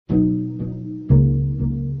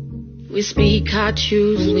We speak our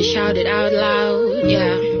truths, we shout it out loud,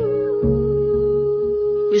 yeah.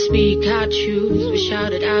 We speak our truths, we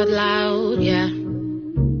shout it out loud, yeah.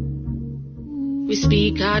 We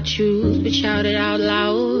speak our truths, we shout it out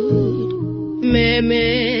loud.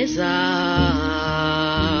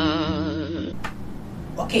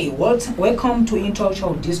 Okay, welcome to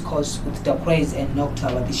Intellectual Discourse with Dacres and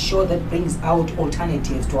Nokuthaba, the show that brings out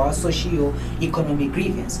alternatives to our socio-economic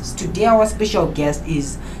grievances. Today our special guest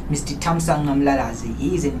is Mr. Thamsanqa Mlalazi.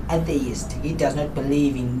 He is an atheist. He does not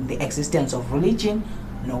believe in the existence of religion,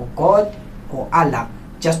 no God or Allah,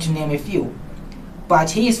 just to name a few.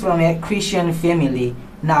 But he is from a Christian family.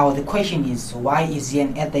 Now the question is, why is he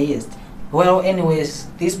an atheist? Well, anyways,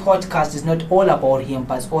 this podcast is not all about him,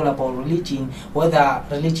 but it's all about religion, whether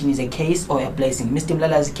religion is a case or a blessing. Mr.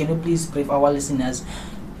 Mlalazi, can you please brief our listeners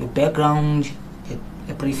your background,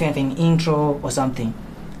 a brief an intro or something?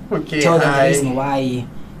 Okay. Tell them the reason why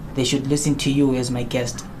they should listen to you as my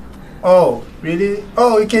guest. Oh, really?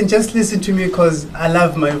 Oh, you can just listen to me because I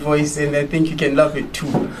love my voice and I think you can love it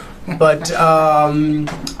too. But I'm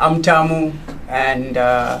Tamu, and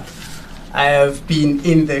I have been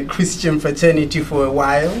in the Christian fraternity for a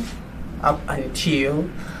while, up until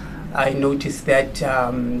I noticed that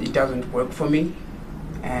it doesn't work for me,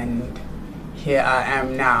 and here I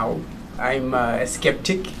am now. I'm a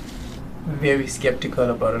skeptic, very skeptical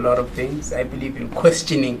about a lot of things. I believe in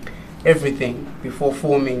questioning everything before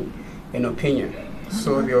forming an opinion.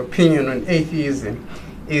 So the opinion on atheism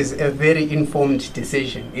is a very informed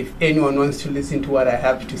decision. If anyone wants to listen to what I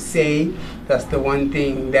have to say, that's the one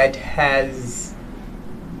thing that has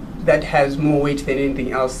more weight than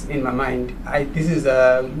anything else in my mind. This is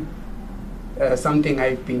something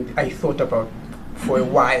I thought about for a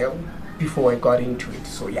while before I got into it.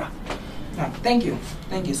 So yeah. Thank you.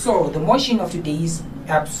 So the motion of today's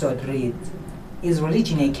episode reads: is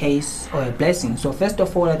religion a case or a blessing? So first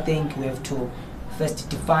of all, I think we have to first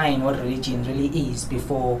define what religion really is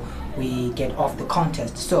before we get off the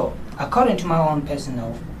context. So according to my own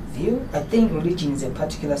personal view, I think religion is a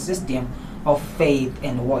particular system of faith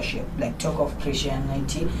and worship. Like talk of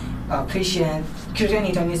Christianity,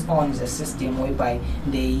 Christianity on its own is a system whereby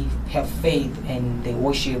they have faith and they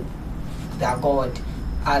worship their God,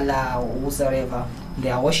 Allah, or whosoever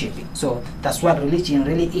they are worshiping. So that's what religion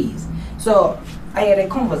really is. So I had a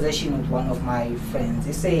conversation with one of my friends.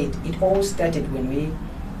 He said it all started when we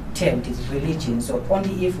termed it religion. So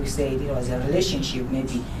only if we said it was a relationship,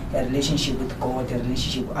 maybe a relationship with God, a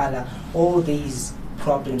relationship with Allah, all these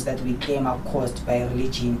problems that we came up caused by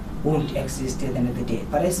religion won't exist at the end of the day.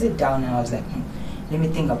 But I sat down and I was like, let me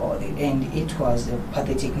think about it. And it was a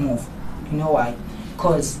pathetic move. You know why?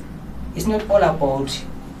 Because it's not all about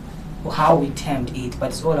how we termed it, but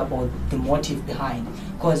it's all about the motive behind.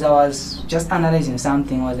 Because I was just analyzing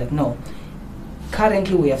something, I was like, no,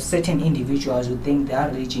 currently we have certain individuals who think their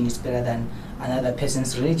religion is better than another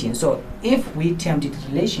person's religion. So if we termed it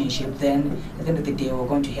relationship, then at the end of the day we're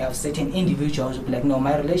going to have certain individuals who be like, no,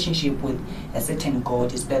 my relationship with a certain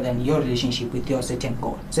God is better than your relationship with your certain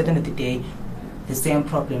God. So at the end of the day, the same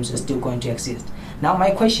problems are still going to exist. Now my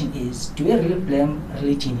question is, do we really blame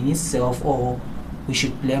religion in itself, or we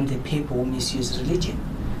should blame the people who misuse religion?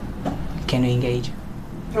 Can we engage?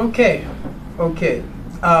 Okay.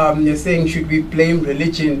 You're saying, should we blame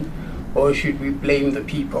religion or should we blame the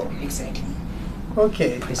people? Exactly.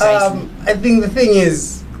 Okay. Precisely. I think the thing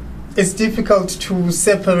is, it's difficult to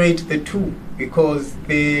separate the two because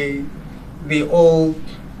they all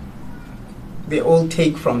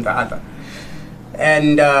take from the other.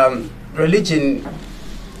 And religion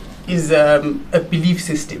is a belief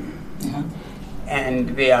system. Uh-huh.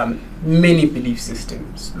 And there are many belief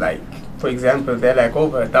systems. Like, for example, there are like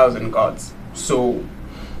over 1,000 gods. So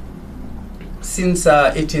since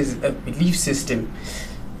it is a belief system,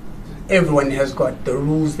 everyone has got the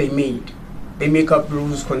rules they made. They make up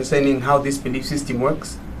rules concerning how this belief system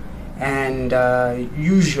works. And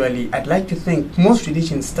usually, I'd like to think most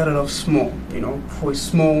religions started off small, for a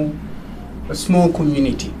small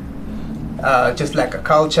community, just like a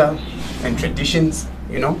culture and traditions,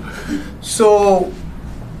 So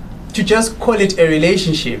to just call it a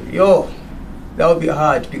relationship, that would be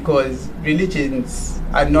hard, because religions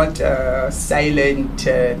are not silent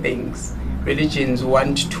things. Religions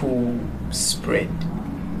want to spread,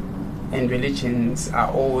 and religions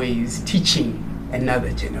are always teaching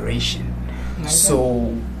another generation. Okay.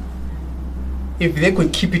 So if they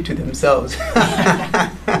could keep it to themselves,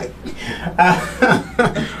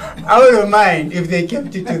 I wouldn't mind if they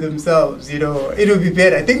kept it to themselves, it would be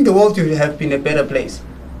better. I think the world would have been a better place.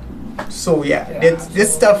 So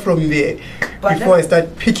let's start from there before I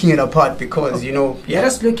start picking it apart, because Let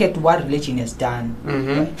us look at what religion has done.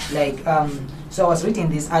 Mm-hmm. Right? So I was reading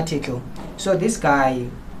this article. So this guy,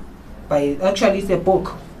 it's a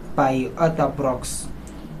book by Arthur Brooks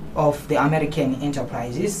of the American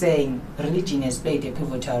Enterprise. He's saying religion has played a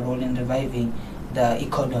pivotal role in reviving the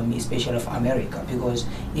economy, especially of America, because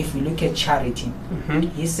if we look at charity,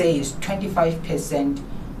 he says 25%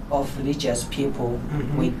 of religious people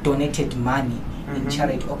were donated money in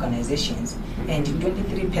charity organizations, and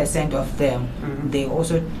 23% of them they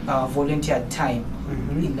also volunteered time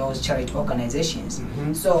in those charity organizations.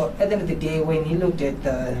 So at the end of the day, when he looked at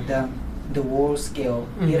the world scale,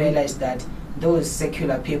 he realized that those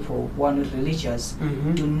secular people who are not religious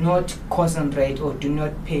do not concentrate or do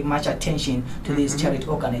not pay much attention to these charity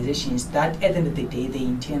organizations, that at the end of the day they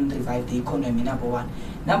intend to revive the economy, number one.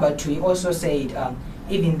 Number two, he also said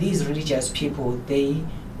even these religious people, they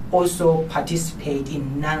also participate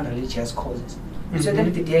in non-religious causes. So at the end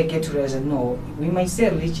of the day I get to realize that no, we might say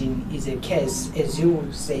religion is a case, as you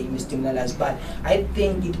say, Mr. Mlalas, but I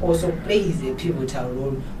think it also plays a pivotal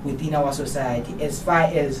role within our society as far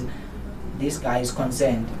as this guy is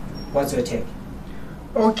concerned. What's your take?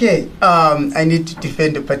 Okay, I need to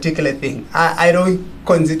defend a particular thing. I don't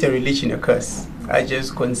consider religion a curse. I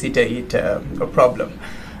just consider it a problem,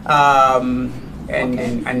 and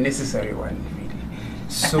an unnecessary one, really.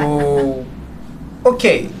 So,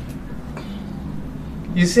 okay,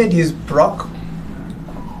 you said he's Brock.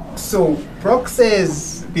 So Brock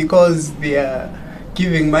says because they are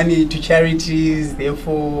giving money to charities,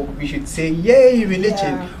 therefore we should say yay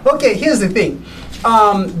religion. Okay, here's the thing.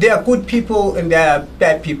 There are good people and there are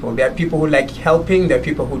bad people. There are people who like helping, there are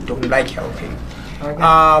people who don't like helping.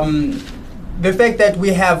 The fact that we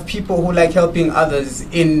have people who like helping others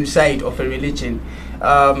inside of a religion,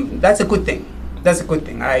 that's a good thing. That's a good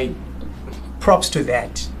thing. I props to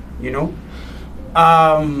that,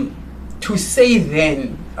 to say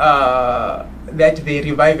then that they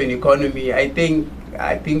revive an economy, I think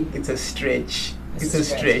it's a stretch. It's a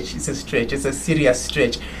stretch. It's a serious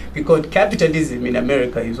stretch, because capitalism in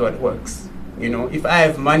America is what works. If I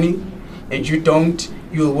have money and you don't,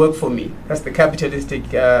 you'll work for me. That's the capitalistic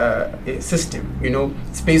system.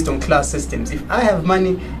 It's based on class systems. If I have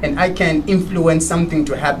money and I can influence something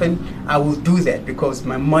to happen, I will do that because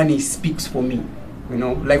my money speaks for me.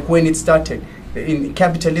 Like when it started. In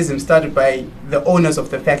capitalism started by the owners of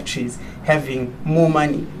the factories having more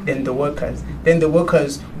money than the workers. Then the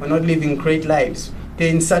workers were not living great lives.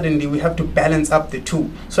 Then suddenly we have to balance up the two.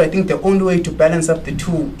 So I think the only way to balance up the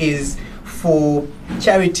two is for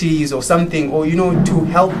charities or something, or to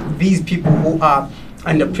help these people who are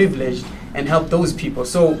underprivileged and help those people.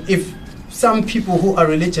 So if some people who are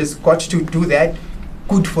religious got to do that,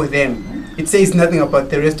 good for them. It says nothing about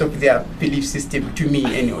the rest of their belief system to me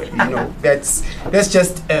anyway. That's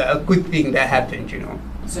just a good thing that happened.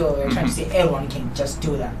 So you're trying to say everyone can just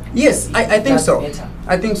do that? Yes, I think so. Better.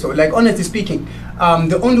 I think so. Like, honestly speaking,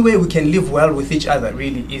 the only way we can live well with each other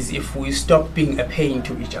really is if we stop being a pain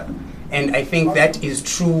to each other. And I think that is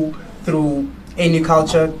true through any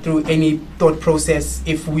culture, through any thought process.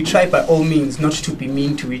 If we try by all means not to be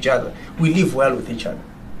mean to each other, we live well with each other.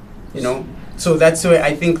 So that's why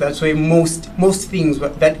I think most things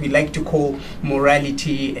that we like to call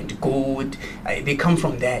morality and good, they come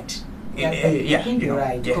from that. I think you're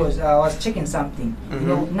right, because I was checking something.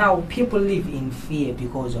 Now people live in fear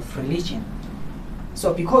because of religion.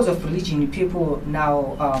 So because of religion, people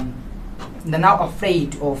now they're now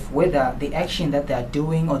afraid of whether the action that they are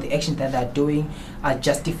doing or the actions that they are doing are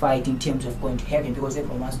justified in terms of going to heaven, because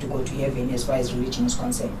everyone wants to go to heaven as far as religion is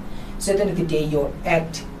concerned. So at the end of the day, your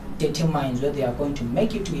act determines whether they are going to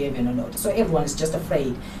make it to heaven or not. So everyone is just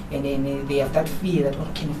afraid, and then they have that fear that,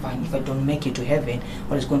 okay, fine, if I don't make it to heaven,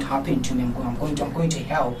 what is going to happen to me? I'm going to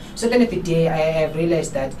hell. So at the end of the day, I have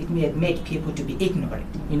realized that it may have made people to be ignorant.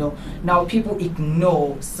 Now people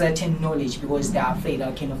ignore certain knowledge because they are afraid.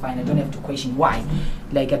 Okay, fine, I don't have to question why.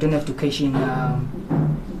 Like, I don't have to question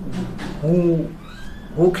who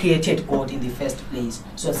created God in the first place.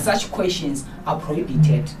 So such questions are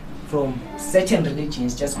prohibited from certain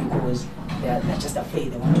religions just because they're just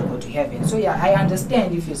afraid they want to go to heaven. So I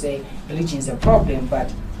understand if you say religion is a problem, but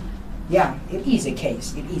it is a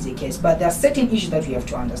case. But there are certain issues that we have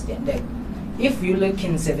to understand. Like, if you look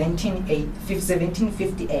in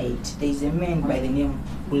 1758, there is a man by the name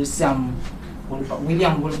William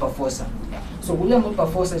Wilberforce. So William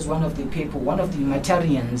Wilberforce is one of the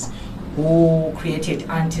Unitarians who created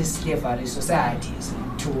anti-slavery societies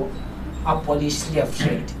to abolish slave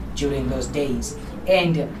trade during those days,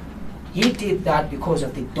 and he did that because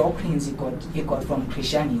of the doctrines he got from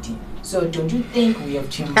Christianity. So don't you think we have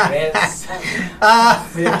to embrace,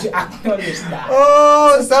 we have to acknowledge that?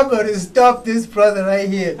 Oh, somebody stop this brother right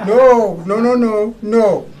here.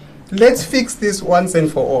 No. Let's fix this once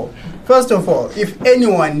and for all. First of all, if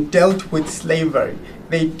anyone dealt with slavery,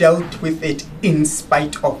 they dealt with it in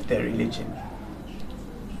spite of their religion.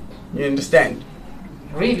 You understand?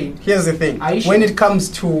 Really? Here's the thing. Are you sure? When it comes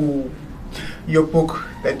to your book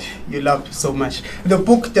that you loved so much, the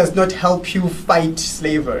book does not help you fight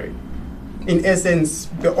slavery. In essence,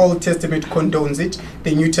 the Old Testament condones it,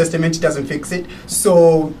 the New Testament doesn't fix it.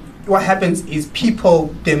 So what happens is people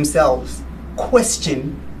themselves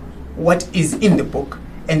question what is in the book,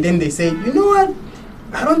 and then they say, you know what,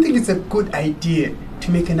 I don't think it's a good idea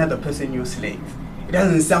to make another person your slave. It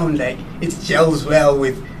doesn't sound like it gels well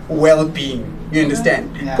with well-being. You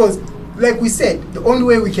understand? Because like we said, the only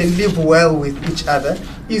way we can live well with each other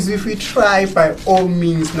is if we try by all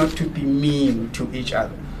means not to be mean to each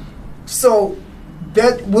other. So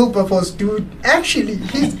that Wilberforce dude, actually,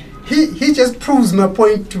 he just proves my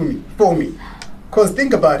point for me. Because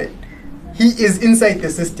think about it. He is inside the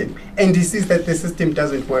system and he sees that the system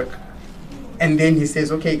doesn't work. And then he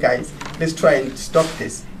says, okay guys, let's try and stop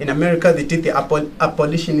this. In America, they did the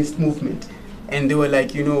abolitionist movement. And they were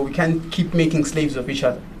like, you know, we can't keep making slaves of each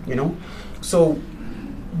other, you know. So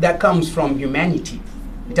that comes from humanity.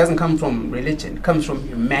 It doesn't come from religion. It comes from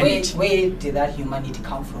humanity. Where did that humanity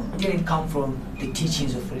come from? Did it come from the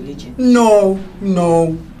teachings of religion? No.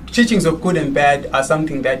 Teachings of good and bad are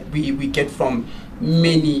something that we get from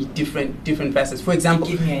many different facets. For example,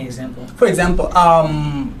 give me an example. For example,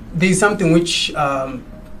 there is something which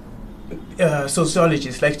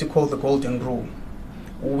sociologists like to call the golden rule,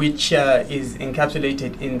 which is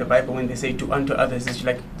encapsulated in the Bible when they say, do unto others as you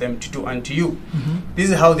like them to do unto you. Mm-hmm.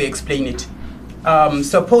 This is how they explain it.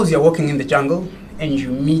 Suppose you're walking in the jungle and you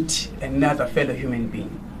meet another fellow human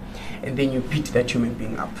being, and then you beat that human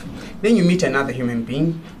being up. Then you meet another human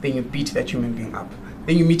being, then you beat that human being up.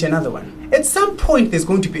 Then you meet another one. At some point, there's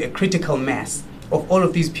going to be a critical mass of all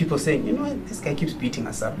of these people saying, you know what, this guy keeps beating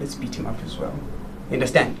us up, let's beat him up as well. You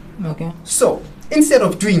understand? Okay. So, instead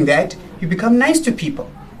of doing that, you become nice to people.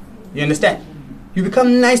 You understand? You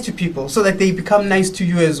become nice to people so that they become nice to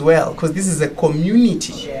you as well, because this is a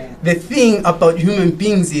community. Yeah. The thing about human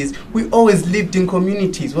beings is we always lived in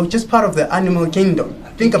communities. We're just part of the animal kingdom.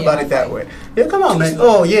 Think about it that way. Yeah, come on, man.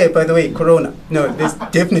 Oh, yeah, by the way, Corona. No, let's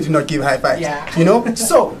definitely not give high fives. Yeah. You know?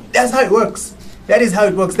 So, that's how it works. That is how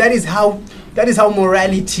it works. That is how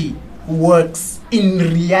morality works. In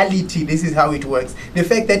reality, this is how it works. The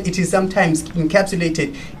fact that it is sometimes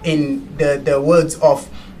encapsulated in the words of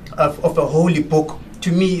a holy book,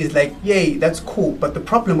 to me is like, yay, that's cool. But the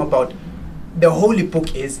problem about the holy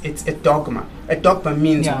book is it's a dogma. A dogma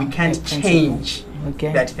means we can't change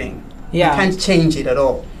that thing. Yeah. We can't change it at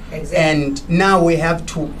all. Exactly. And now we have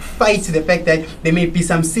to fight the fact that there may be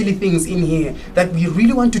some silly things in here that we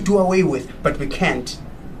really want to do away with, but we can't.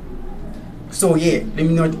 So yeah, let me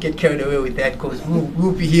not get carried away with that, because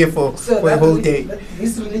we'll be here for a whole day.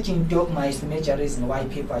 This religion dogma is the major reason why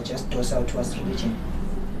people are just docile towards religion.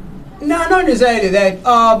 No, not necessarily that.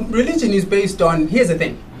 Religion is based on, here's the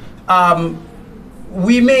thing.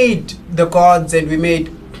 We made the gods and we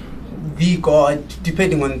made the God,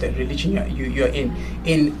 depending on the religion you're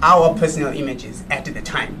in our personal images at the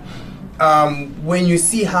time. When you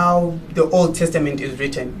see how the Old Testament is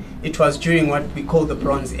written, it was during what we call the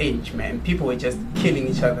Bronze Age, man. People were just killing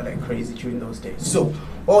each other like crazy during those days. So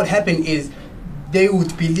what would happen is they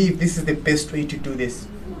would believe this is the best way to do this.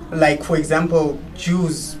 Like, for example,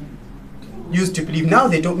 Jews used to believe, now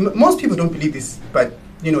they don't, most people don't believe this, but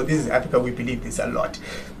you know, this is Africa, we believe this a lot.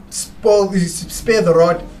 Spare the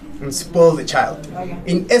rod and spoil the child. Okay.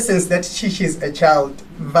 In essence, that teaches a child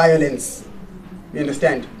violence. You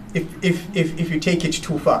understand? If you take it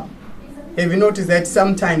too far. Have you noticed that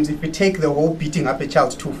sometimes if you take the whole beating up a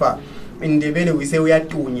child too far, in the valley we say we are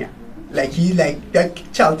tunya. Like that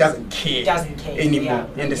child doesn't care anymore.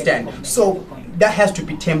 Yeah, you understand? So that has to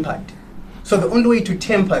be tempered. So the only way to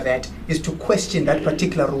temper that is to question that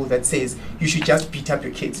particular rule that says you should just beat up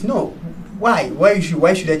your kids. No. Why? Why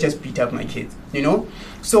should I just beat up my kids? You know?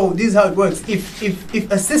 So this is how it works.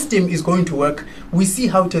 If a system is going to work, we see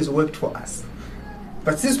how it has worked for us.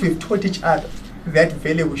 But since we've taught each other that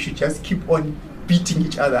value, we should just keep on beating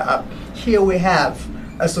each other up. Here we have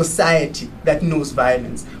a society that knows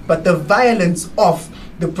violence. But the violence of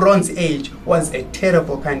the Bronze Age was a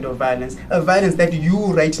terrible kind of violence. A violence that you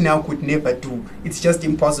right now could never do. It's just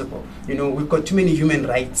impossible. You know, we've got too many human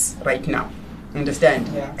rights right now. Understand?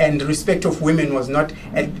 Yeah. And respect of women was not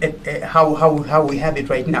at how we have it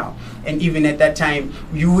right now. And even at that time,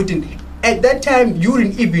 you wouldn't, At that time, you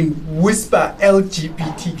wouldn't even whisper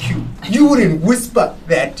LGBTQ. You wouldn't whisper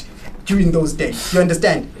that during those days. You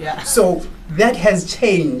understand? Yeah. So that has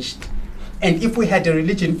changed. And if we had a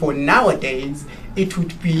religion for nowadays, it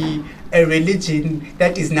would be a religion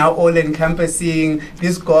that is now all-encompassing.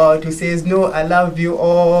 This God who says, no, I love you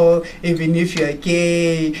all, even if you're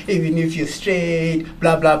gay, even if you're straight,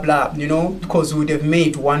 blah, blah, blah, you know, because we would have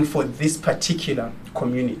made one for this particular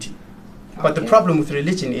community. But the problem with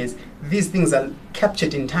religion is these things are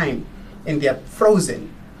captured in time and they are frozen.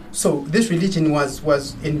 So this religion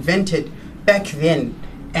was invented back then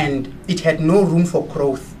and it had no room for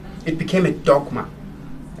growth. It became a dogma.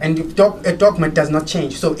 And if a dogma does not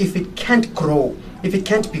change, so if it can't grow, if it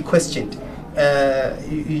can't be questioned,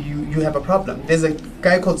 you have a problem. There's a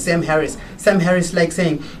guy called Sam Harris. Sam Harris likes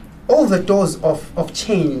saying, all the doors of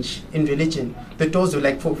change in religion, the doors of,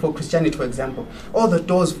 like for Christianity, for example, all the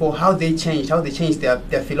doors for how they changed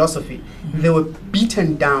their philosophy, they were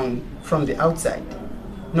beaten down from the outside,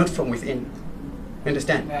 not from within. You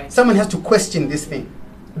understand? Right. Someone has to question this thing,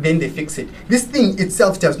 then they fix it. This thing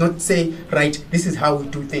itself does not say, right, this is how we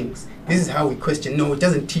do things. This is how we question. No, it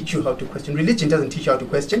doesn't teach you how to question. Religion doesn't teach you how to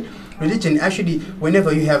question. Religion actually,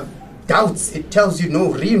 whenever you have doubts, it tells you,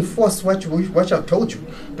 no, reinforce what I've told you.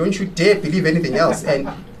 Don't you dare believe anything else. And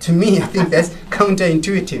to me, I think that's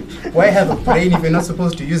counterintuitive. Why have a brain if you're not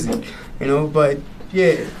supposed to use it? You know, but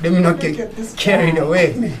yeah, let me not get carried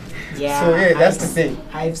away. Yeah, so yeah, that's the thing.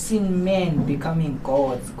 I've seen men becoming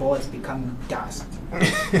gods, gods becoming dust.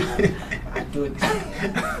 I do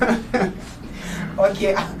it.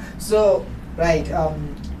 Okay, so right,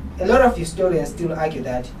 a lot of historians still argue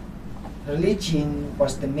that religion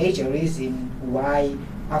was the major reason why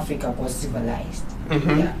Africa was civilized.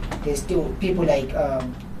 Mm-hmm. Yeah, there's still people like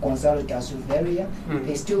Gonzalo da Silveira.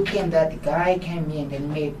 They still claim that the guy came in and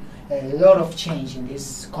made a lot of change in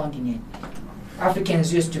this continent.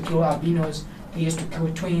 Africans used to kill albinos, they used to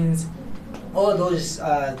kill twins, all those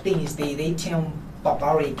things they term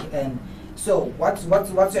barbaric. And so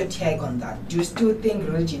what's your take on that? Do you still think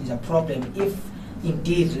religion is a problem if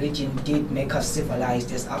indeed religion did make us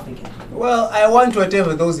civilized as Africans? Well, I want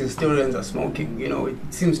whatever those historians are smoking. You know, it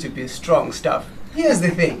seems to be strong stuff. Here's the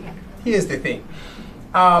thing.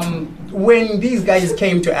 When these guys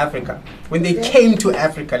came to Africa,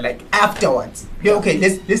 like afterwards, yeah, okay,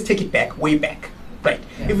 let's take it back, way back. Right.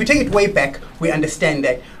 Yeah. If we take it way back, we understand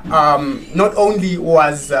that not only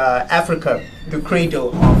was Africa the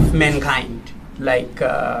cradle of mankind, like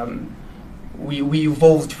we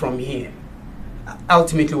evolved from here.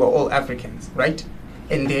 Ultimately, we're all Africans, right?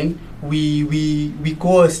 And then we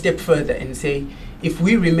go a step further and say, if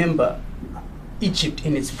we remember Egypt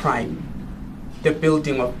in its prime, the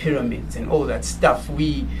building of pyramids and all that stuff,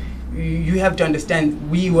 you have to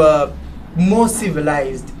understand we were more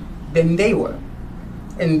civilized than they were.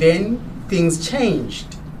 And then things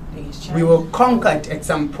changed. We were conquered at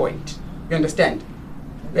some point. You understand?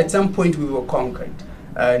 At some point we were conquered.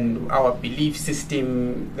 And our belief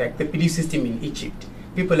system, like the belief system in Egypt,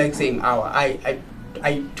 people like saying I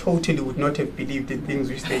totally would not have believed in things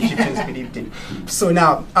which the Egyptians believed in. So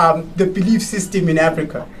now, the belief system in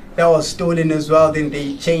Africa, that was stolen as well, then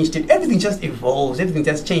they changed it. Everything just evolves, everything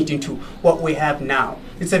just changed into what we have now.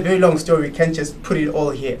 It's a very long story, we can't just put it all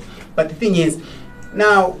here. But the thing is,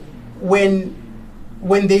 now, when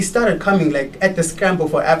they started coming, like at the scramble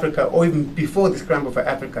for Africa, or even before the scramble for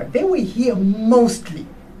Africa, they were here mostly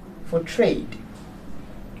for trade.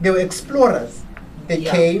 They were explorers. They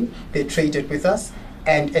came, they traded with us,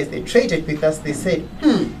 and as they traded with us, they said,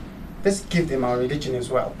 let's give them our religion as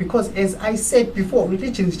well. Because as I said before,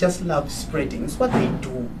 religions just love spreading. It's what they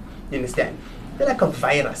do, you understand? They're like a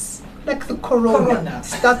virus, like the corona.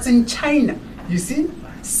 Starts in China, you see?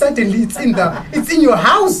 Suddenly it's in your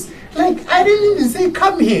house. Like, I didn't even say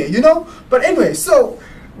come here, you know? But anyway, so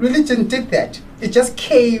religion did that. It just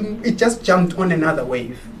came, it just jumped on another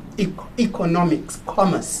wave. Economics,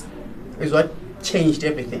 commerce is what changed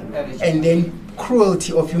everything. And then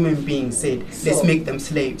cruelty of human beings said, let's make them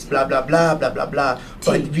slaves, blah, blah, blah, blah, blah, blah.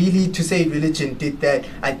 But really to say religion did that,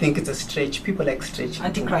 I think it's a stretch. People like stretch.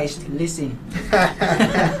 Antichrist, listen.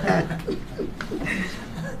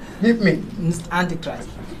 Hit me. Antichrist.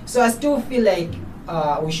 So I still feel like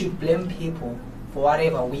we should blame people for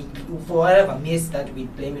whatever mess that we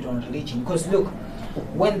blame it on religion. Because look,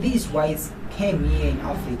 when these whites came here in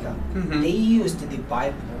Africa, they used the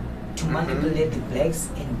Bible to manipulate the blacks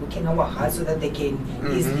and weaken our hearts so that they can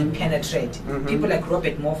easily penetrate. People like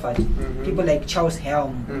Robert Moffat, people like Charles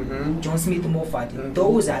Helm, John Smith Moffat,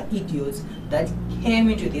 those are idiots that came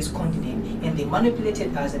into this continent and they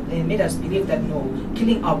manipulated us and they made us believe that no,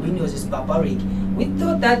 killing albinos is barbaric. we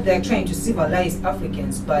thought that they're trying to civilize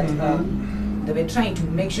Africans, but they were trying to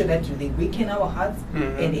make sure that they weaken our hearts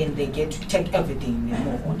and they get to take everything and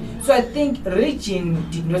move on. So I think religion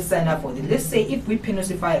did not sign up for this. Let's say if we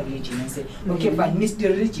penocify religion and say, okay, fine, Mr.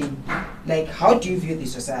 Religion, like, how do you view the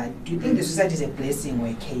society? Do you think the society is a blessing or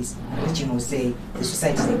a case? Religion will say the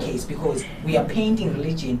society is a case, because we are painting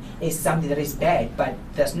religion as something that is bad, but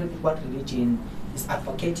that's not what religion is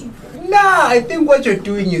advocating for. Nah, I think what you're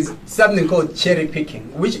doing is something called cherry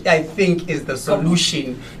picking, which I think is the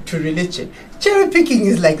solution to religion. Cherry picking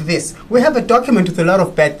is like this. We have a document with a lot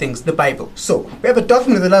of bad things, the Bible. So we have a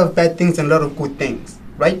document with a lot of bad things and a lot of good things,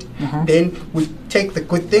 right? Then we take the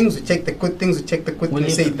good things, we take the good things, we take the good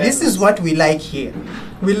things, say, this is what we like here.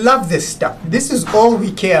 We love this stuff. This is all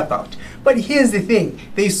we care about. But here's the thing,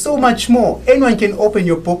 there's so much more. Anyone can open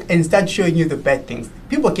your book and start showing you the bad things.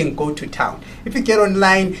 People can go to town. If you get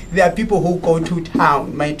online, there are people who go to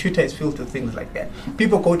town. My Twitter is filled with things like that.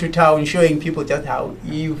 People go to town showing people just how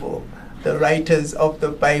evil the writers of the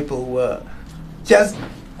Bible were. Just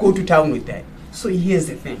go to town with that. So here's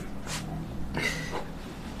the thing.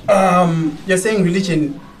 You're saying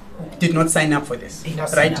religion did not sign up for this,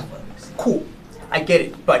 right? Cool, I get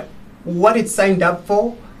it. But what it signed up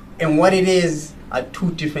for and what it is are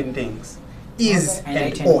two different things. Is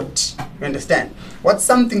and ought. You understand? What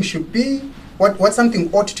something should be, what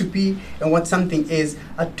something ought to be, and what something is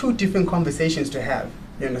are two different conversations to have.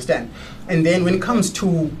 You understand? And then when it comes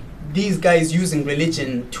to these guys using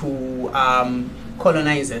religion to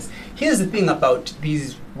colonize us, here's the thing about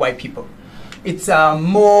these white people. It's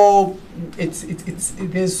more. It's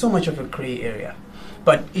there's so much of a gray area,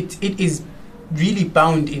 but it is really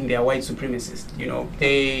bound in their white supremacists. You know,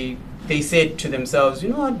 they said to themselves, you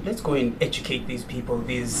know what, let's go and educate these people,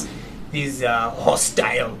 these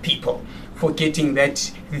hostile people, forgetting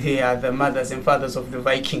that they are the mothers and fathers of the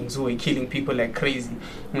Vikings who were killing people like crazy.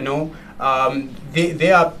 You know,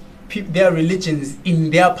 there are religions in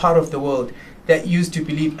their part of the world that used to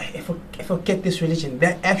believe, I forget this religion,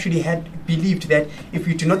 that actually had believed that if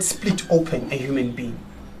you do not split open a human being,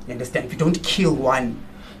 you understand, if you don't kill one,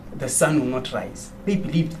 the sun will not rise. They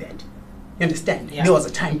believed that. You understand? Yeah. There was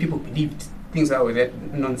a time people believed things that were that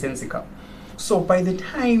nonsensical. So by the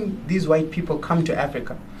time these white people come to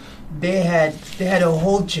Africa, they had a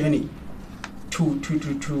whole journey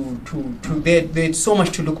they had so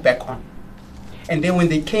much to look back on. And then when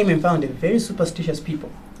they came and found a very superstitious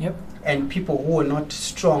people, and people who were not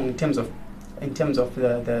strong in terms of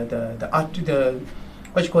the art,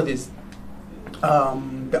 what you call this,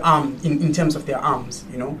 the arm, in terms of their arms,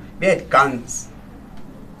 you know, they had guns.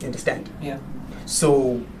 You understand? Yeah.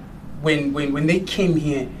 So when they came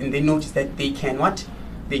here and they noticed that they can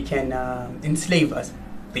enslave us,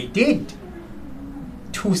 they did.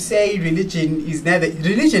 To say religion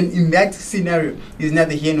in that scenario is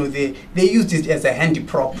neither here nor there. They used it as a handy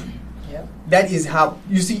prop. Yeah. That is how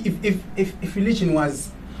you see. If religion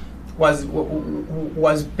was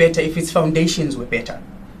better, if its foundations were better,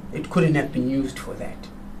 it couldn't have been used for that.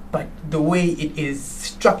 But the way it is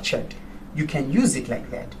structured, you can use it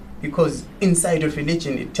like that, because inside of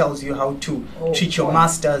religion it tells you how to treat your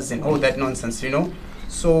masters and all that nonsense, you know.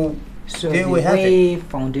 So there we have it.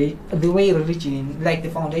 The way religion, like the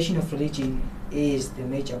foundation of religion, is the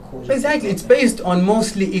major cause. Exactly, it's based on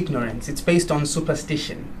mostly ignorance. It's based on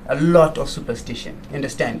superstition, a lot of superstition. You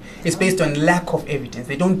understand? It's based on lack of evidence.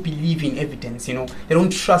 They don't believe in evidence. You know, they don't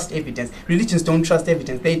trust evidence. Religions don't trust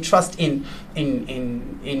evidence. They trust in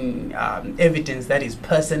evidence that is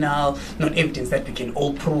personal, not evidence that we can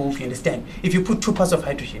all prove. You understand? If you put 2 parts of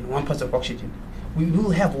hydrogen, 1 part of oxygen, we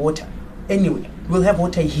will have water. Anyway, we'll have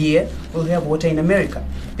water here, we'll have water in America.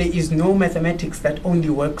 There is no mathematics that only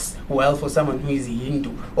works well for someone who is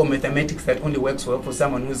Hindu, or mathematics that only works well for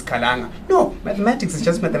someone who's Kalanga. No, mathematics is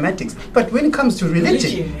just mathematics. But when it comes to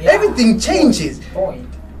religion, everything changes. Point.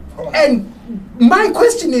 And my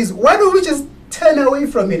question is, why don't we just turn away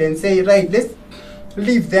from it and say, right, let's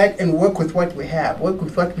leave that and work with what we have, work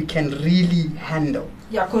with what we can really handle.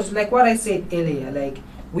 Yeah, because like what I said earlier, like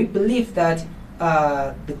we believe that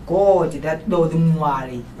the God that the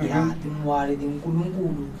Mwari, the Mwari, the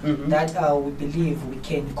Nkulunkulu, that we believe we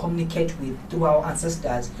can communicate with through our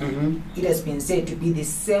ancestors. It has been said to be the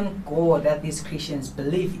same God that these Christians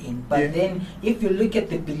believe in. But then, if you look at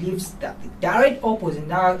the beliefs, that the direct opposite.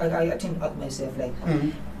 Now I think to ask myself, like,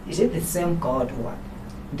 is it the same God or what?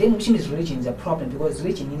 Then which means religion is a problem, because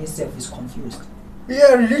religion in itself is confused.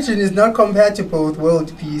 Yeah, religion is not compatible with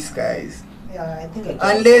world peace, guys. Yeah, I think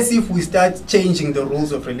unless if we start changing the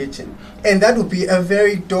rules of religion, and that would be a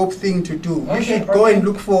very dope thing to do. We should go and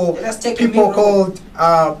look for people called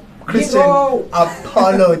Christian Mid-roll.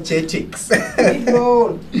 apologetics.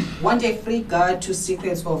 Mid-roll. Want a free guide to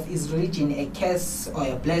secrets of his religion, a curse or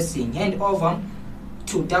a blessing? Hand over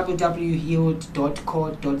to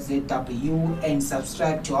www.healed.co.zw and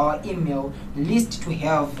subscribe to our email list to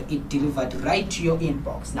have it delivered right to your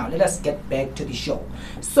inbox. Now let us get back to the show.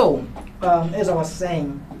 So as I was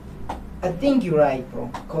saying, I think you're right, bro,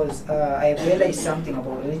 because I realized something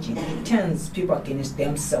about religion. It turns people against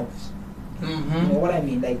themselves. Mm-hmm. You know what I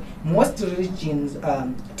mean? Like, most religions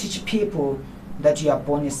teach people that you are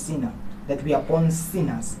born a sinner, that we are born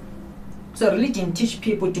sinners. So religion teach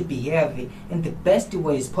people to behave in the best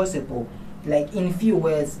ways possible. Like, in few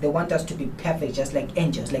words, they want us to be perfect, just like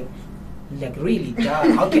angels. Like really,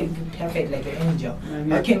 duh. How can you be perfect like an angel?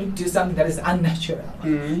 How can you do something that is unnatural?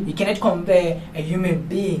 Mm-hmm. You cannot compare a human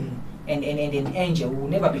being and an angel. We will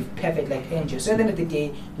never be perfect like angels. So at the end of the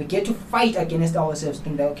day, we get to fight against ourselves,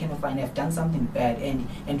 think that, okay, no, fine, I've done something bad, and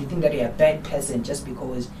to think that you're a bad person just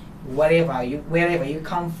because wherever you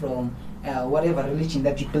come from, whatever religion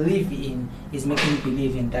that you believe in is making you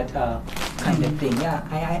believe in that kind of thing. Yeah,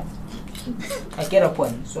 I get a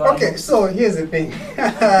point. So Okay, so here's the thing.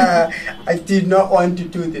 I did not want to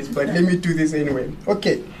do this, but let me do this anyway.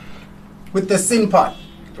 Okay, with the sin part,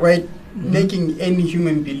 right? Mm-hmm. Making any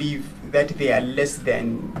human believe that they are less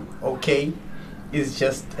than okay is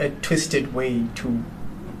just a twisted way to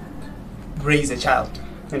raise a child.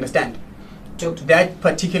 Understand? That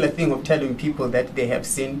particular thing of telling people that they have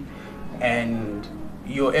sinned and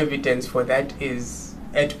your evidence for that is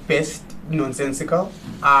at best nonsensical.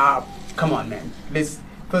 Come on, man.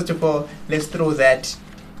 First of all, let's throw that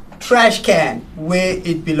trash can where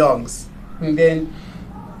it belongs. And then,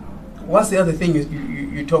 what's the other thing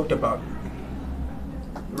you talked about?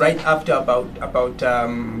 Right after about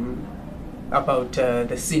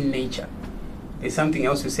the sin nature. There's something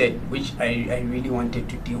else you said which I really wanted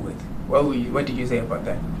to deal with. What did you say about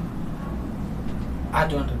that? I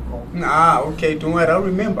don't recall. Okay, don't worry, I'll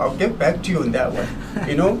remember. I'll get back to you on that one.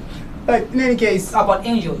 You know? But in any case... About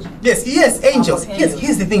angels. Yes, angels. Yes,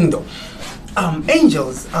 here's the thing though.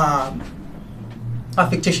 Angels are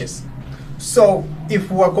fictitious. So if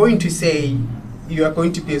we are going to say you are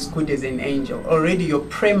going to be as good as an angel, already your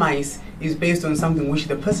premise is based on something which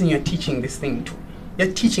the person you're teaching this thing to.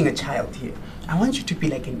 You're teaching a child here. I want you to be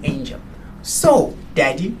like an angel. So,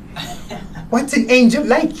 Daddy, what's an angel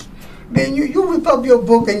like? Then you whip up your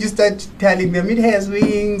book and you start telling them it has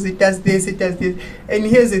wings, it does this, it does this. And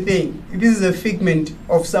here's the thing, this is a figment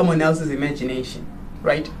of someone else's imagination,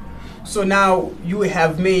 right? So now you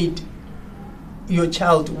have made your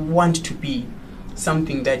child want to be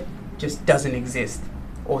something that just doesn't exist,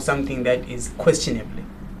 or something that is questionable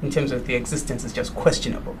in terms of the existence is just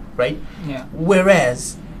questionable, right? Yeah.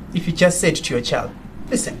 Whereas if you just said to your child,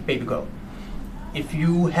 listen, baby girl, if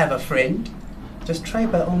you have a friend, just try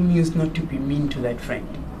by all means not to be mean to that friend,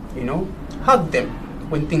 you know? Hug them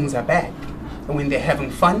when things are bad. And when they're having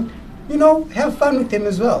fun, you know, have fun with them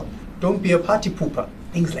as well. Don't be a party pooper,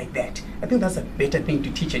 things like that. I think that's a better thing to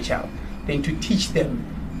teach a child than to teach them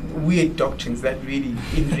weird doctrines that really,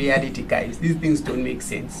 in reality, guys, these things don't make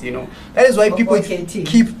sense, you know. That is why people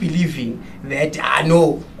keep believing that,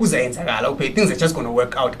 no, things are just going to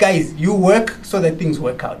work out. Guys, you work so that things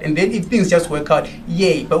work out. And then if things just work out,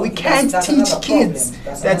 yay. But we can't teach kids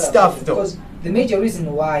that stuff, though. Because the major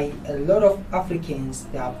reason why a lot of Africans,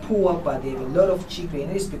 they are poor, but they have a lot of children,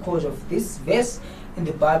 is because of this verse in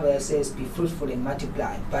the Bible that says, be fruitful and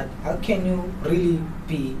multiply. But how can you really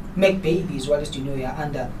make babies whilst you know you're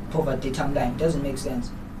under poverty timeline? It doesn't make sense.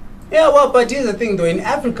 Yeah, well, but here's the thing though, in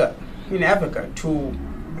Africa, to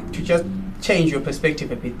just change your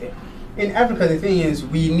perspective a bit there. In Africa, the thing is,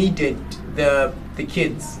 we needed the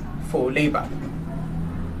kids for labor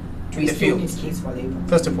in the field. Kids for labor.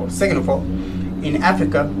 First of all. Second of all, in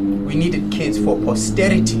Africa, we needed kids for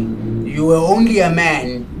posterity. You were only a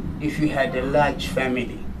man if you had a large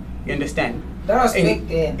family. You understand? That was back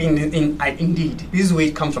then. Indeed. This is where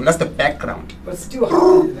it comes from. That's the background. But still,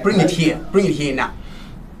 how Bring it here now.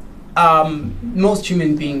 Most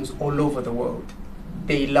human beings all over the world,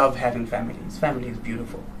 they love having families. Family is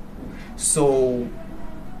beautiful. So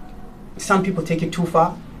some people take it too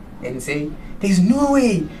far and say, there's no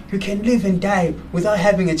way you can live and die without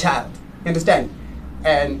having a child. You understand?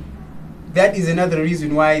 And that is another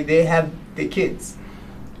reason why they have the kids.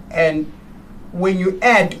 And when you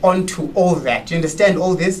add on to all that, you understand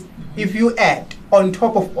all this? If you add on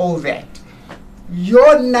top of all that,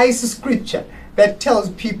 your nice scripture that tells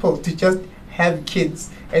people to just have kids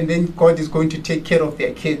and then God is going to take care of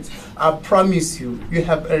their kids, I promise you, you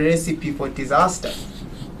have a recipe for disaster.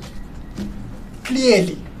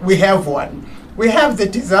 Clearly, we have one. We have the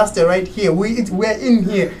disaster right here. We're in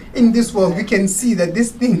here, in this world. We can see that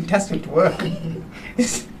this thing doesn't work.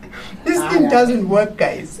 This thing doesn't work,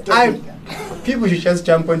 guys. People should just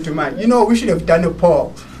jump onto mine. You know, we should have done a poll.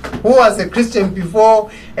 Who was a Christian before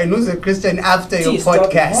and who's a Christian after your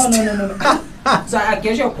podcast? No. So I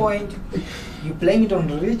get your point. You blame it on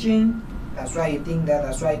religion. That's why you think that.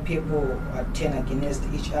 That's why people are turn against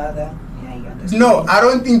each other. Yeah, you understand. No, I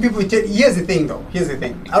don't think people. Here's the thing, though. Here's the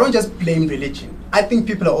thing. I don't just blame religion. I think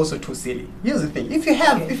people are also too silly. Here's the thing. If you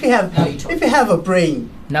have a brain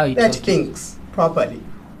that thinks properly,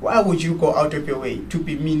 why would you go out of your way to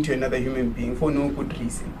be mean to another human being for no good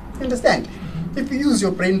reason? You understand? If you use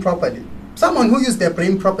your brain properly, someone who used their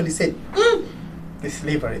brain properly said, the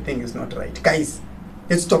slavery thing is not right. Guys,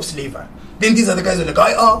 let's stop slavery. Then these other guys are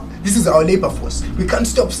like, this is our labor force. We can't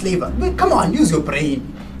stop slavery. Well, come on, use your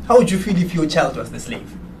brain. How would you feel if your child was the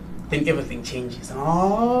slave? Then everything changes.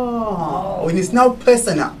 When it's now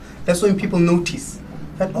personal, that's when people notice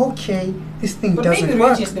that, okay, this thing doesn't work. But maybe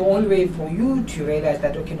religion is the only way for you to realize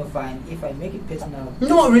that, okay, no, fine, if I make it personal.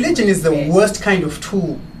 No, religion is the worst kind of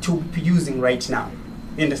tool to be using right now.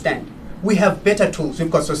 You understand? We have better tools.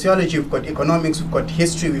 We've got sociology, we've got economics, we've got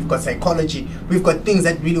history, we've got psychology, we've got things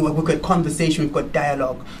that really work. We've got conversation, we've got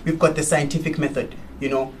dialogue, we've got the scientific method, you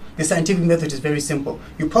know. The scientific method is very simple.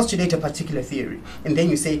 You postulate a particular theory, and then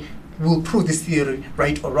you say, we'll prove this theory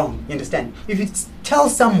right or wrong. You understand? If you tell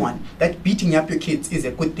someone that beating up your kids is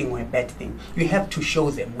a good thing or a bad thing, you have to show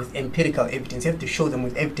them with empirical evidence. You have to show them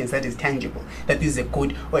with evidence that is tangible, that this is a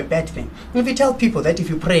good or a bad thing. If you tell people that if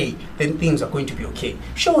you pray, then things are going to be okay,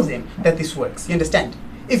 show them that this works. You understand?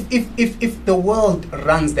 If the world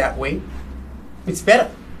runs that way, it's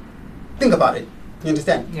better. Think about it. You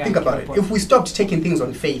understand? Yeah, think about it. If we stopped taking things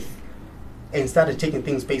on faith and started taking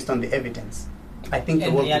things based on the evidence, I think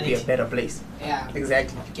the world would be a better place. Yeah.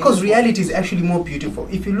 Exactly. Because reality is actually more beautiful.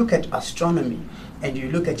 If you look at astronomy and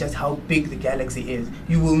you look at just how big the galaxy is,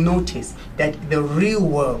 you will notice that in the real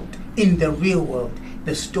world,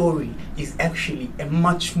 the story is actually a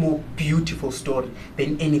much more beautiful story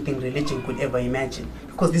than anything religion could ever imagine.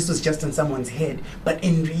 Because this was just in someone's head. But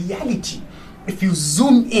in reality, if you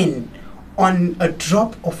zoom in on a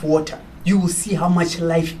drop of water, you will see how much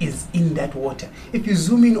life is in that water. If you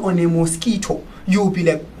zoom in on a mosquito, you will be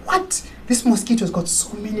like, what? This mosquito's got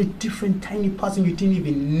so many different tiny parts and you didn't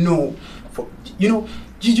even know.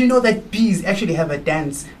 Did you know that bees actually have a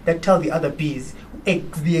dance that tell the other bees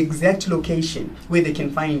the exact location where they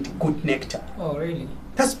can find good nectar? Oh, really?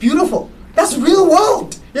 That's beautiful. That's real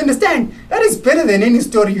world. You understand? That is better than any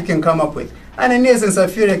story you can come up with. Ananias and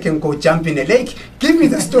Sapphira can go jump in a lake. Give me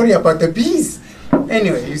the story about the bees.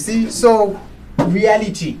 Anyway, you see, so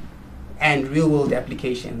reality and real world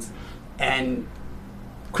applications and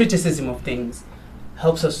criticism of things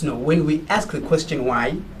helps us know. When we ask the question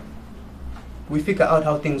why, we figure out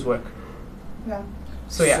how things work. Yeah.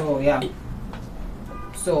 So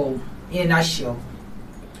in a nutshell,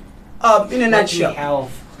 what do you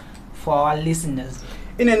have for our listeners?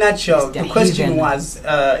 In a nutshell, the question was,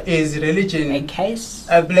 is religion a case,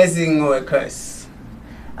 a blessing or a curse?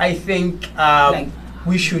 I think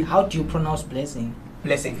we should... How do you pronounce blessing?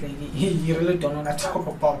 Blessing. You really don't want to talk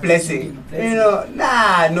about blessing.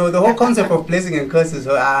 The whole concept of blessing and curses,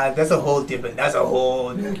 that's a whole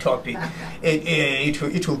new topic.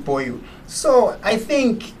 It will bore you. So I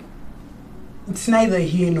think it's neither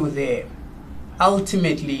here nor there.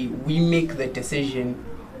 Ultimately, we make the decision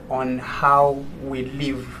on how we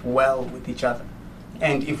live well with each other.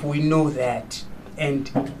 And if we know that, and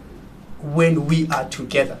when we are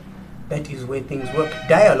together, that is where things work.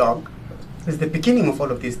 Dialogue is the beginning of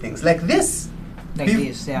all of these things. Like this.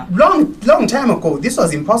 Long time ago, this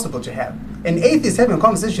was impossible to have. An atheist having a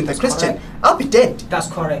conversation with a Christian, correct. I'll be dead. That's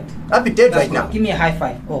correct. I'll be dead right now. Give me a high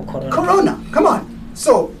five. Oh, Corona. Corona, come on.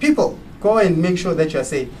 So, people, go and make sure that you're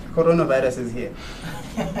safe. Coronavirus is here.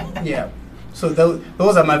 Yeah. So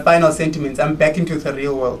those are my final sentiments. I'm back into the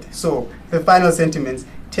real world. So the final sentiments,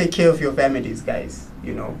 take care of your families, guys.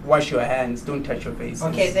 Wash your hands, don't touch your face.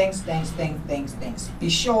 Okay, thanks. Be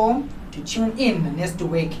sure to tune in next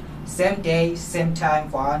week, same day, same time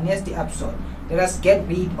for our next episode. Let us get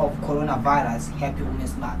rid of coronavirus. Happy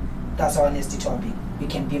Women's Month. That's our next topic. You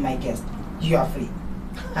can be my guest. You are free.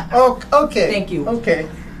 Okay. Thank you. Okay.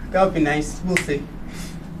 That would be nice. We'll see.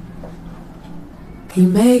 You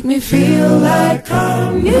make me feel like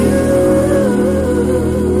I'm you.